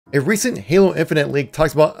A recent Halo Infinite leak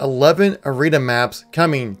talks about 11 arena maps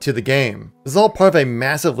coming to the game. This is all part of a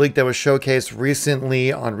massive leak that was showcased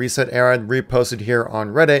recently on Reset Era and reposted here on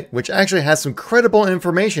Reddit, which actually has some credible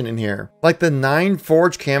information in here, like the 9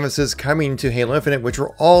 Forge canvases coming to Halo Infinite, which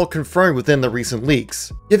were all confirmed within the recent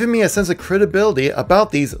leaks, giving me a sense of credibility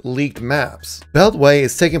about these leaked maps. Beltway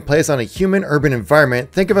is taking place on a human urban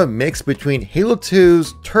environment. Think of a mix between Halo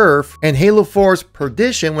 2's Turf and Halo 4's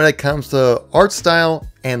Perdition when it comes to art style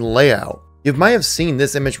and layout. You might have seen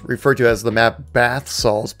this image referred to as the map Bath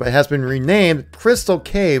Salts, but it has been renamed Crystal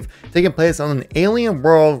Cave, taking place on an alien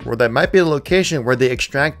world where that might be the location where they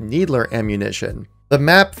extract Needler ammunition. The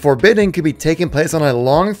map Forbidden could be taking place on a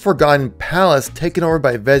long-forgotten palace taken over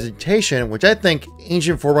by vegetation, which I think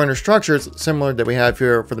ancient Forerunner structures similar that we have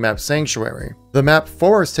here for the map Sanctuary. The map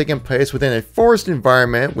Forest taking place within a forest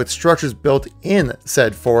environment with structures built in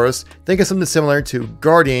said forest. Think of something similar to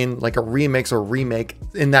Guardian, like a remix or remake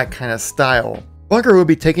in that kind of style. Bunker will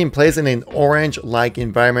be taking place in an orange-like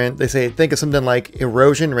environment. They say think of something like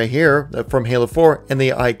Erosion right here from Halo 4 and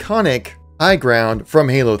the iconic High Ground from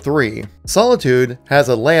Halo 3. Solitude has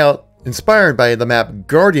a layout inspired by the map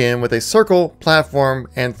Guardian with a circle, platform,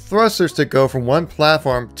 and thrusters to go from one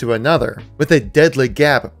platform to another, with a deadly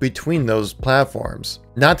gap between those platforms.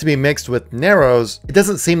 Not to be mixed with Narrows, it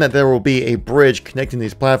doesn't seem that there will be a bridge connecting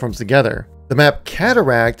these platforms together. The map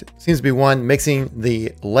Cataract seems to be one mixing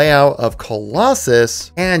the layout of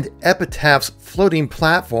Colossus and Epitaph's floating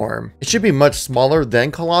platform. It should be much smaller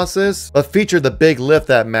than Colossus, but feature the big lift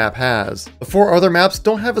that map has. The 4 other maps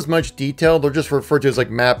don't have as much detail, they're just referred to as like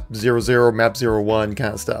map 00, map 01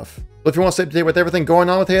 kind of stuff. So if you want to stay up to date with everything going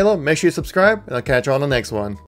on with Halo, make sure you subscribe, and I'll catch you on the next one.